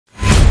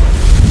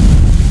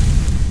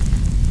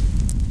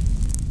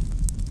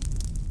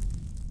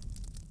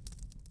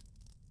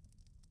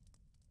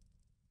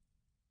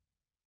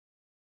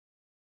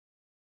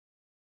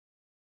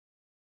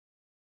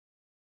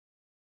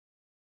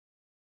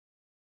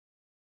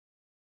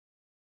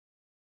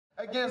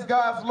against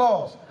God's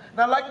laws.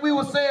 Now, like we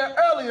were saying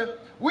earlier,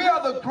 we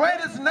are the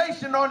greatest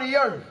nation on the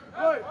earth.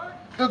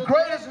 The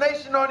greatest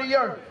nation on the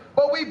earth.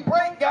 But we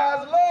break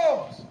God's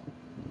laws.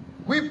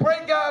 We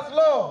break God's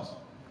laws.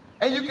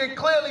 And you can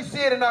clearly see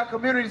it in our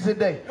community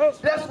today.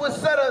 That's what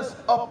set us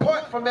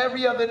apart from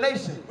every other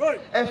nation.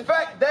 In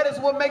fact, that is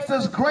what makes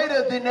us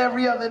greater than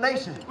every other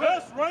nation.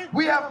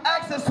 We have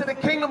access to the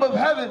kingdom of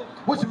heaven,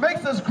 which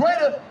makes us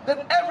greater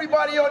than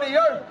everybody on the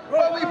earth.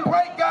 But we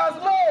break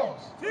God's laws.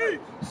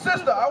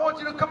 Sister, I want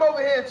you to come over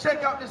here and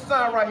check out this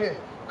sign right here.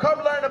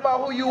 Come learn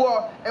about who you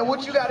are and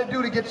what you got to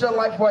do to get your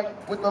life right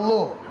with the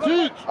Lord.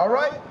 All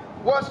right?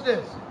 Watch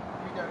this.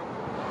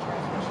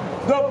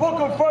 The book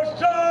of 1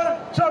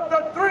 John,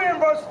 chapter 3 and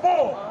verse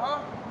 4.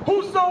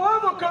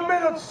 Whosoever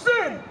committeth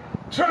sin,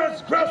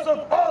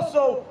 transgresseth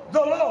also the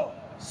law.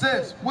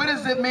 Sis, what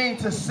does it mean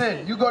to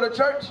sin? You go to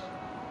church?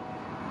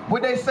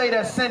 What they say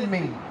that sin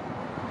mean?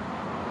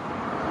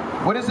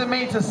 What does it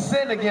mean to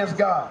sin against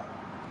God?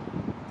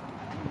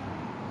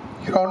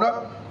 You don't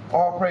know?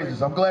 All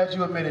praises. I'm glad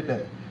you admitted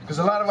that. Because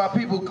a lot of our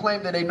people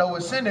claim that they know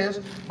what sin is,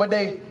 but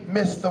they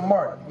missed the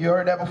mark. You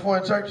heard that before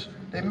in church?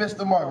 They missed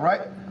the mark,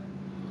 right?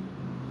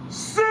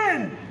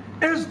 Sin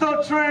is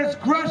the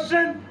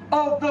transgression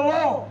of the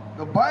law.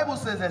 The Bible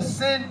says that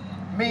sin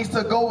means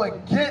to go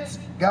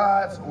against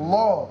God's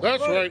law.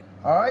 That's right.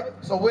 All right?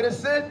 So what is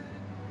sin?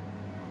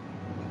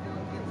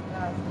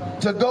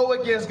 To go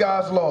against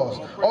God's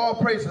laws. All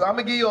praises. I'm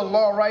going to give you a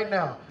law right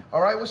now.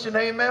 All right? What's your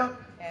name, ma'am?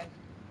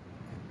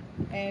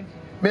 Angie.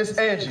 Miss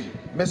Angie.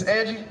 Miss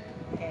Angie?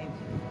 Angie.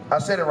 I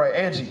said it right.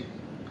 Angie.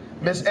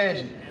 Miss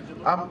Angie.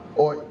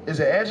 Or is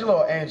it Angela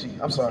or Angie?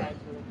 I'm sorry.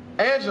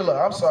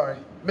 Angela. I'm sorry.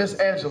 Miss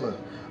Angela.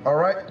 All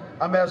right?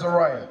 I'm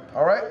Azariah.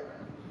 All right?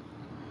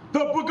 The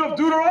book of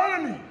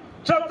Deuteronomy,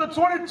 chapter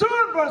 22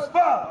 and verse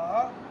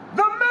 5.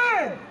 The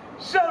man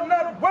shall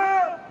not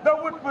wear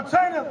that which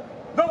pertaineth.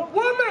 The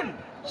woman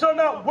shall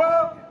not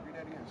wear.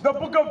 The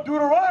book of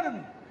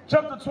Deuteronomy,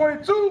 chapter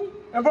 22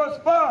 and verse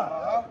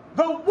 5.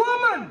 The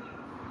woman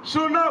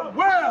shall not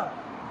wear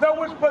that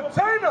which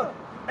pertaineth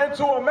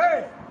unto a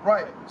man.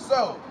 Right.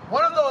 So,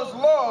 one of those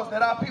laws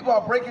that our people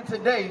are breaking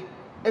today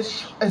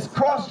is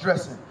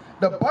cross-dressing.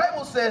 The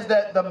Bible says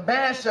that the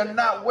man shall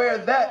not wear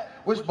that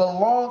which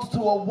belongs to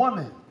a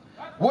woman.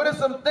 What are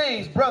some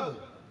things, brother,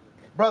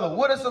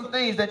 what are some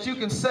things that you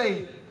can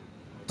say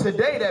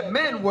today that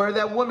men wear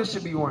that women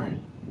should be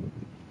wearing?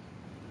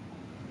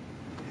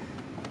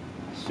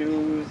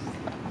 Shoes,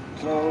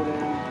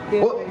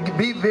 clothing, Well,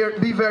 be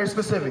very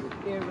specific.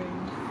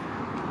 earrings.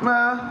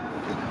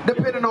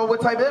 Depending on what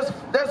type.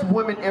 There's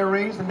women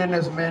earrings and then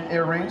there's men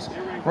earrings,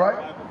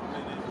 right?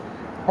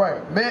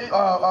 Right. Men,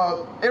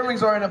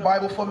 earrings are in the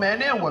Bible for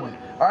men and women.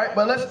 All right,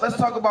 but let's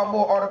talk about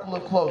more article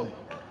of clothing.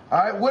 All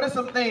right, what are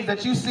some things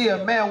that you see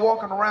a man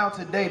walking around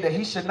today that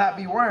he should not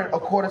be wearing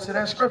according to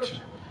that scripture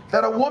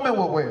that a woman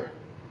would wear?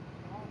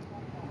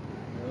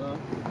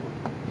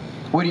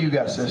 What do you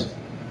got, sis?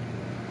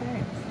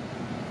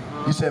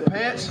 You said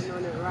pants?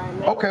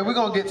 Okay, we're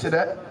going to get to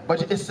that.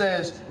 But it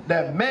says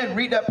that men,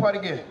 read that part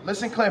again.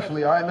 Listen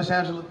carefully, all right, Miss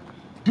Angela?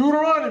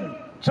 Deuteronomy,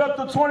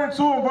 chapter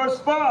 22 and verse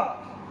 5.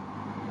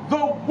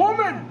 The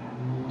woman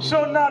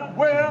shall not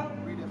wear.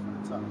 Read it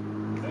from the top.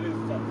 That is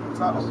the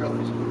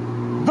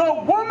top. The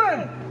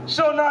woman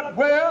shall not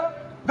wear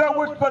that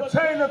which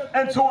pertaineth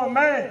unto a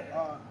man.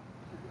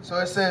 So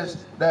it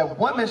says that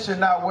women should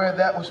not wear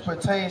that which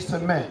pertains to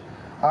men.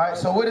 All right,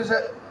 so what is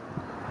that?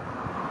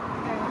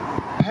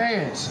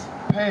 Pants.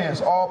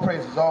 Pants. All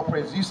praises. All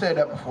praises. You said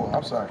that before.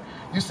 I'm sorry.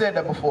 You said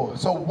that before.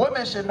 So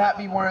women should not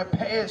be wearing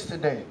pants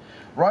today,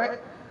 right?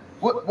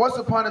 Once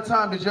upon a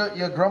time, did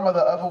your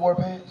grandmother ever wear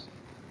pants?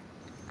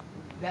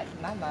 That's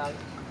my knowledge.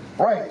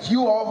 Right.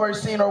 You already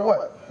seen her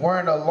what?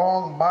 Wearing a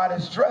long,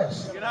 modest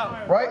dress.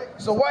 Right?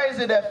 So why is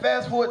it that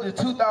fast forward to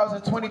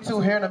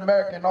 2022 here in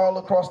America and all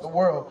across the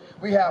world,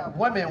 we have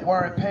women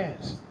wearing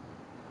pants?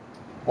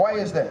 Why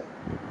is that?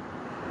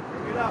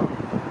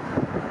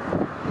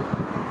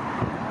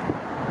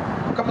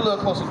 Come a little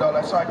closer,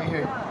 dog, so I can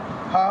hear you.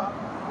 Huh?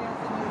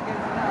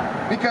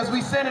 Because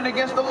we sinning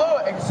against the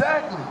Lord.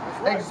 Exactly.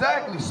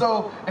 Exactly.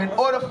 So in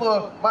order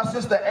for my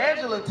sister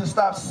Angela to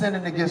stop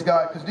sinning against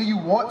God, because do you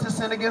want to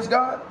sin against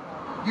God?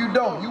 You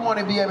don't. You want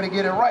to be able to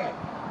get it right.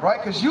 Right?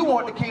 Because you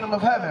want the kingdom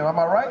of heaven. Am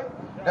I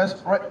right?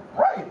 That's right.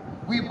 Right.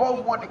 We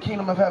both want the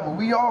kingdom of heaven.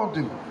 We all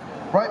do.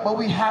 Right? But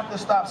we have to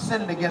stop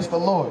sinning against the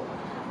Lord.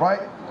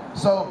 Right?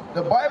 So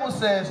the Bible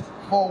says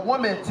for a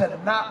woman to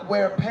not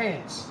wear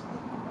pants.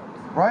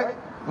 Right?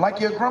 Like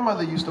your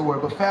grandmother used to wear.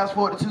 But fast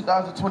forward to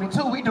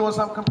 2022, we doing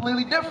something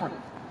completely different.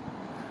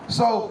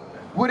 So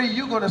what are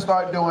you going to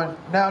start doing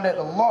now that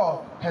the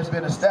law has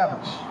been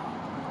established?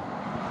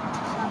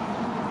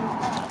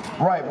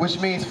 Right, which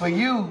means for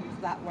you,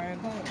 Stop wearing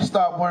pants.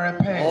 Stop wearing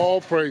pants.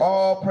 All praises.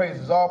 All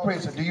praises. All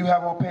praises. Do you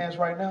have on pants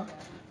right now?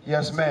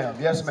 Yes, ma'am.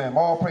 Yes, ma'am.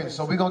 All praises.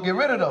 So we're going to get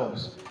rid of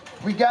those.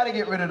 We got to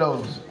get rid of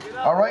those.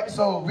 All right,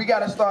 so we got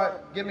to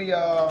start. Give me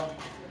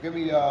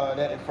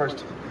that in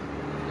first.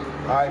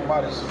 All right,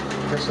 Modesty.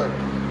 Yes, sir.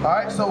 All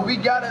right, so we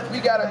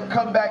gotta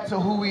come back to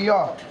who we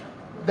are.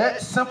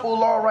 that simple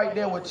law right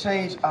there would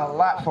change a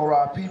lot for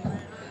our people.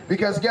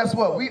 Because guess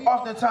what? We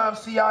oftentimes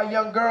see our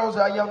young girls,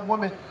 our young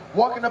women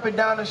walking up and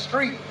down the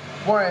street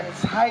wearing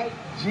tight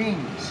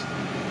jeans,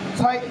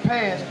 tight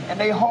pants, and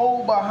they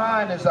whole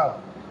behind is out.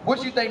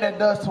 What you think that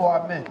does to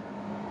our men?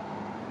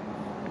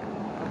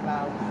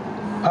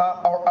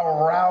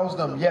 Arouse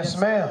them. Yes,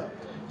 ma'am.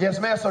 Yes,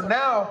 ma'am. So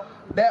now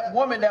that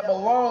woman that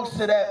belongs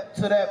to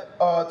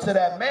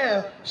that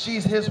man,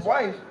 she's his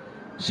wife.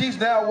 She's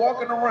now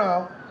walking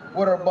around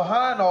with her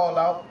behind all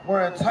out,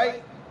 wearing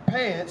tight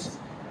pants.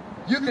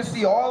 You can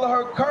see all of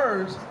her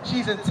curves.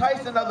 She's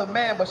enticing another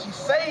man, but she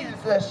says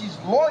that she's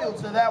loyal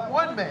to that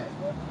one man.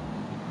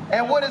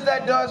 And what does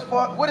that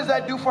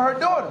do for her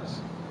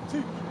daughters?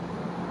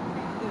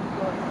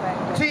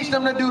 Teach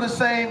them to do the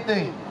same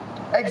thing.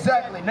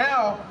 Exactly.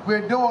 Now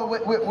we're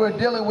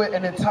dealing with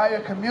an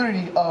entire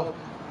community of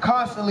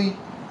constantly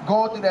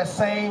going through that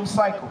same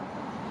cycle,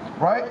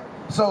 right?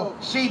 So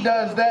she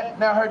does that.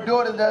 Now her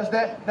daughter does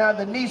that. Now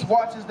the niece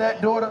watches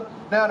that daughter.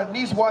 Now the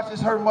niece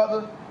watches her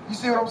mother. You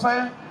see what I'm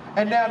saying?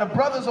 And now the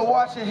brothers are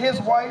watching his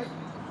wife.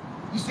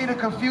 You see the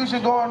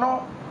confusion going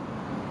on?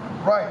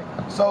 Right.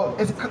 So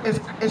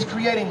it's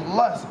creating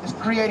lust. It's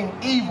creating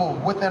evil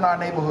within our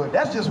neighborhood.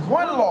 That's just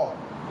one law.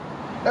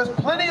 There's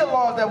plenty of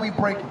laws that we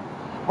breaking.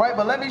 Right?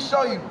 But let me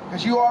show you,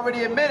 because you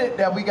already admitted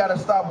that we got to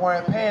stop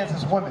wearing pants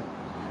as women.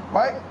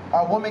 Right?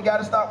 Our women got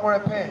to stop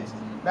wearing pants.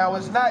 Now,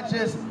 it's not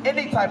just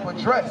any type of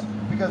dress,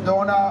 because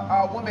during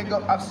our women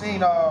go, I've seen,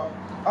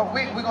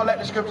 we're going to let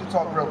the scripture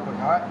talk real quick,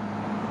 all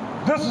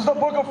right? This is the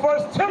book of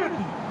 1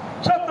 Timothy,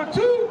 chapter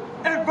 2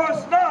 and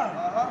verse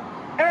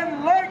 9.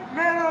 And like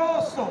manner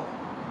also,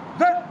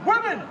 that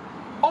women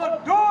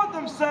adorn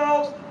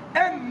themselves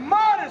in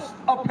modest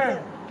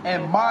apparel.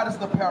 And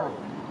modest apparel.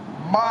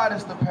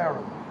 Modest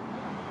apparel.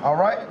 All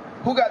right?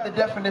 Who got the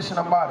definition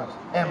of modest?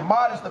 And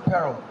modest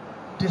apparel.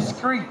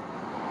 Discreet.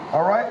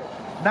 All right?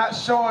 Not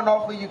showing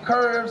off of your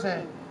curves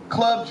and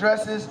club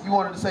dresses. You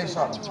wanted to say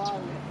something?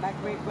 My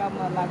great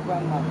grandmother, my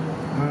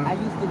grandmother. I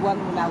used to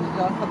wonder when I was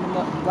young, coming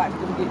up and watch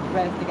them get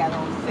dressed. They got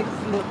on 6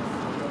 slips,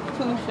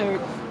 2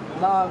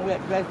 shirts, long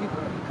red dress. You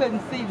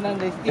couldn't see none of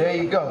their skin. There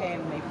you go.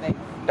 In their face.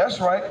 That's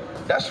right.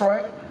 That's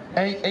right.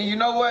 And you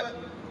know what?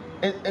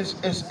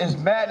 It's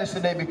madness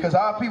today, because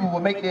our people will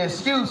make the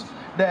excuse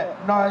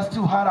that, no, it's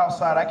too hot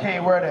outside, I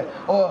can't wear that.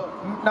 Or,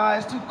 no,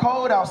 it's too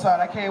cold outside,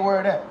 I can't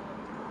wear that.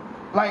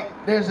 Like,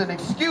 there's an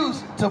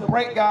excuse to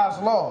break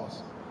God's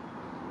laws.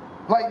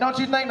 Like, don't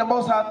you think the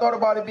Most High thought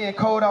about it being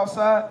cold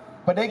outside?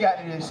 But they got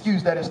the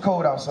excuse that it's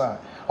cold outside.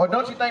 Or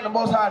don't you think the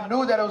Most High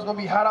knew that it was going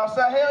to be hot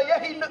outside? Hell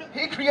yeah,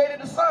 he created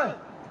the sun.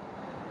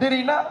 Did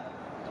he not?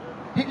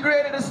 He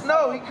created the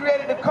snow. He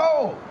created the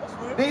cold.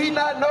 Did he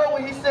not know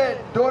when he said,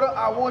 daughter,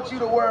 I want you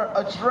to wear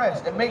a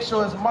dress and make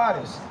sure it's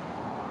modest?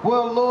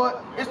 Well, Lord,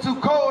 it's too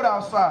cold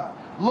outside.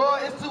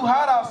 Lord, it's too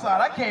hot outside.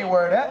 I can't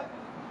wear that.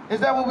 Is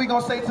that what we're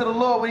going to say to the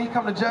Lord when he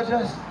come to judge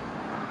us?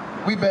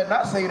 We better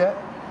not say that.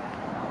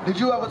 Did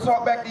you ever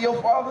talk back to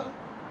your father?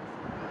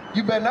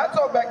 You better not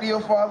talk back to your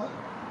father.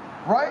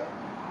 Right?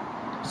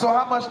 So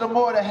how much the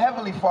more the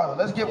heavenly Father?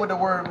 Let's get what the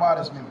word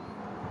modest means.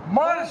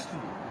 Modesty,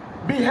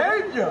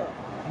 behavior,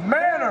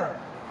 manner,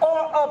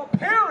 or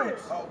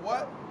appearance.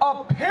 What?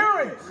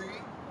 Appearance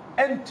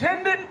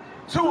intended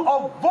to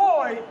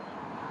avoid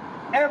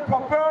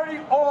impropriety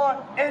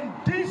or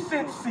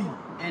indecency.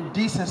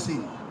 Indecency.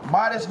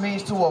 Modest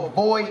means to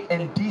avoid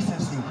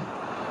indecency.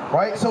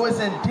 Right? So it's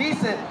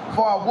indecent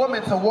for a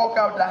woman to walk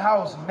out the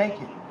house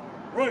naked.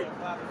 Right.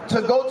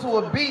 To go to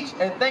a beach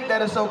and think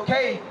that it's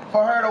okay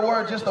for her to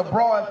wear just a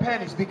bra and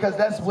panties, because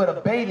that's what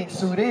a bathing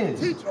suit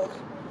is.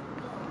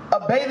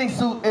 A bathing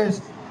suit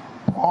is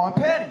bra and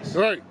panties.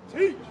 Right.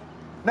 Teach.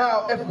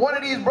 Now, if one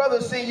of these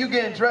brothers seen you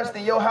getting dressed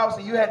in your house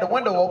and you had the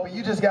window open,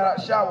 you just got out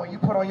the shower and you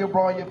put on your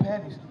bra and your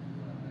panties,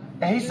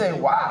 and he say,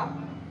 wow,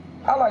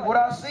 I like what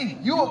I see,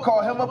 you would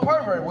call him a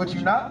pervert, would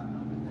you not?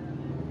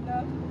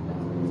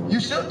 No. You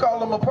should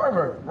call him a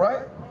pervert,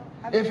 right?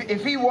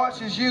 If he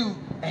watches you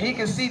and he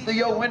can see through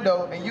your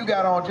window and you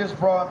got on just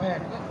bra and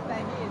panties. But the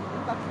thing is,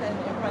 if I'm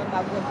standing in front of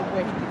my window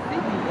where he can see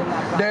me in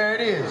my bra. There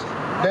it is.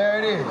 There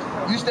it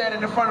is. You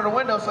standing in front of the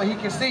window so he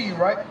can see you,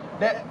 right?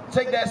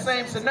 Take that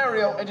same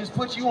scenario and just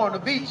put you on the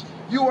beach.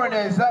 You wearing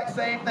the exact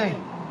same thing.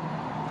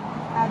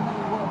 I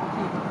never wore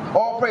bikini.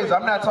 All praise.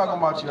 I'm not talking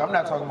about you. I'm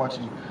not talking about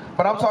you.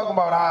 But I'm talking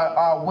about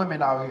our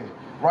women out here,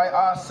 right?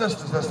 Our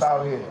sisters that's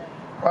out here,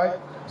 right?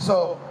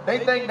 So they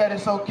think that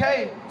it's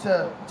okay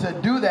to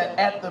do that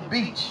at the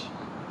beach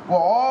where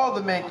all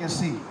the men can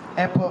see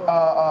and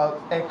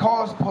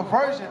cause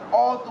perversion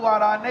all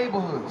throughout our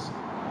neighborhoods.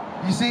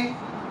 You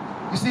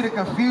see the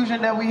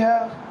confusion that we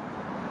have?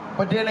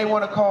 But then they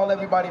want to call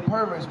everybody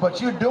perverts. But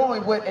you're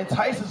doing what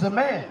entices a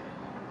man.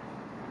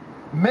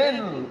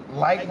 Men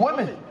like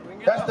women.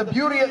 That's the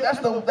beauty of, that's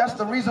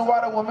the reason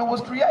why the woman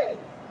was created.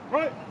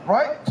 Right.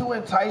 Right? To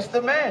entice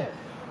the man.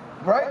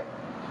 Right?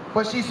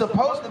 But she's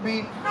supposed to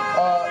be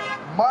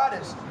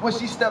modest when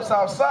she steps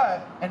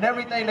outside, and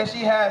everything that she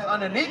has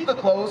underneath the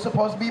clothes is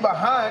supposed to be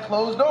behind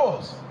closed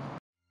doors.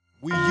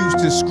 We used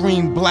to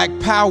scream black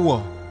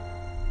power,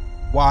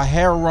 while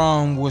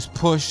Heron was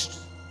pushed.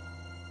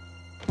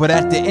 But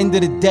at the end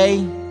of the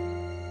day,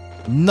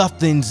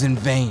 nothing's in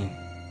vain.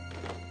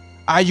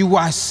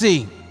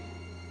 IUIC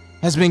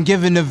has been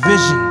given a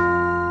vision.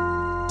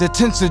 The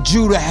tents of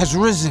Judah has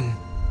risen.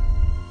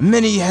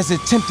 Many has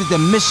attempted the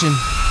mission,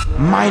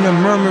 minor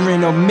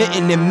murmuring,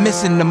 omitting, and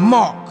missing the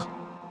mark.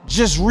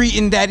 Just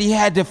reading that he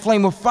had the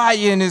flame of fire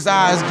in his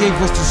eyes gave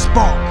us the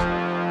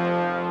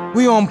spark.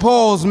 We on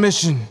Paul's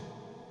mission.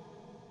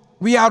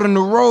 We out on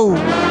the road,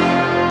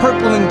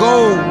 purple and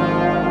gold,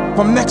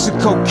 from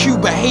Mexico,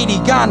 Cuba, Haiti,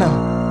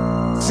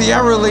 Ghana,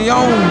 Sierra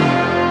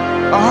Leone.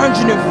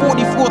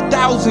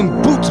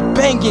 144,000 boots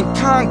banging,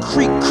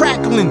 concrete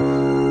crackling.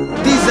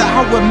 These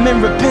are our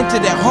men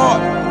repented at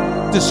heart.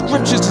 The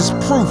scriptures is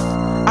proof.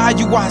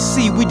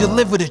 IUIC, we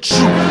deliver the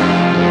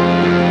truth.